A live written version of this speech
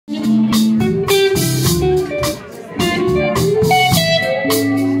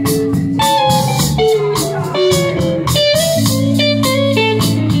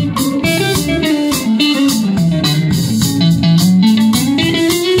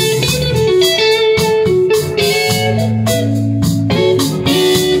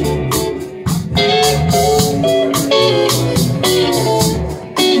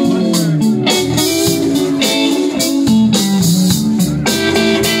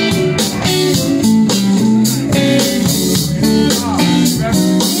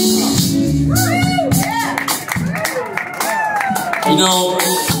know,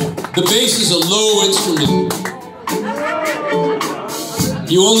 the bass is a low instrument.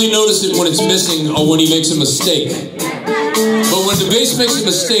 You only notice it when it's missing or when he makes a mistake. But when the bass makes a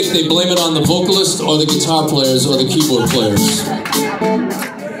mistake, they blame it on the vocalist or the guitar players or the keyboard players.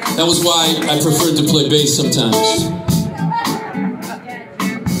 That was why I preferred to play bass sometimes.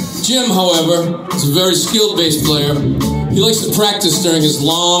 Jim, however, is a very skilled bass player. He likes to practice during his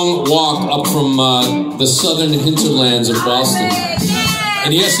long walk up from the southern hinterlands of Boston.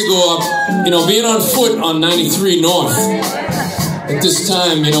 And he has to go up, you know, being on foot on 93 North at this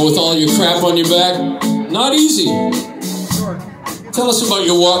time, you know, with all your crap on your back, not easy. Tell us about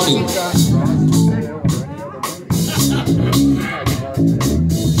your walking.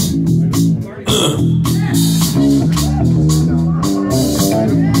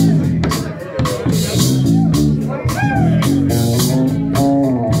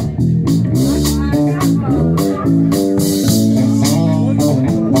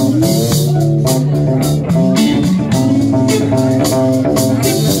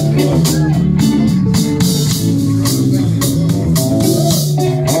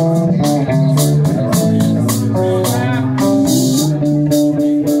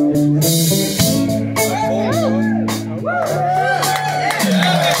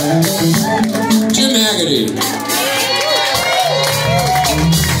 Jim Haggerty.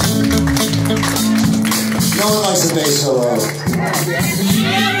 No one likes the bass solo.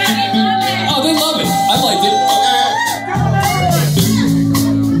 Oh, they love it. I like it.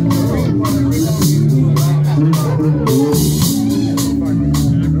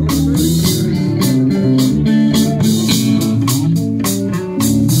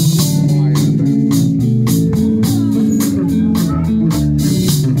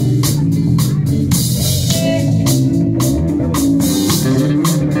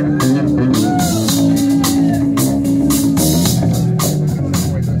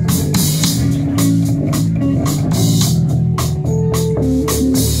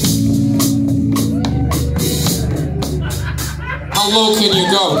 How low can you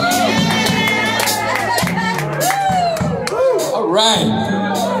go? All right.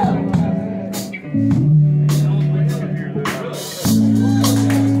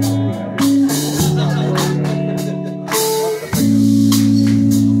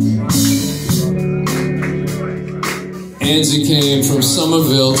 Anzi came from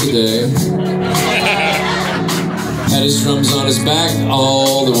Somerville today. Had his drums on his back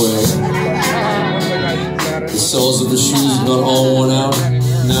all the way. The soles of the shoes got all worn out.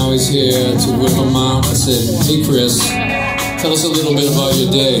 Now he's here to whip them out. I said, hey Chris, tell us a little bit about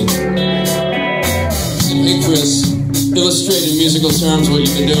your day. I said, hey Chris, illustrate in musical terms what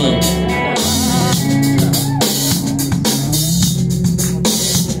you've been doing.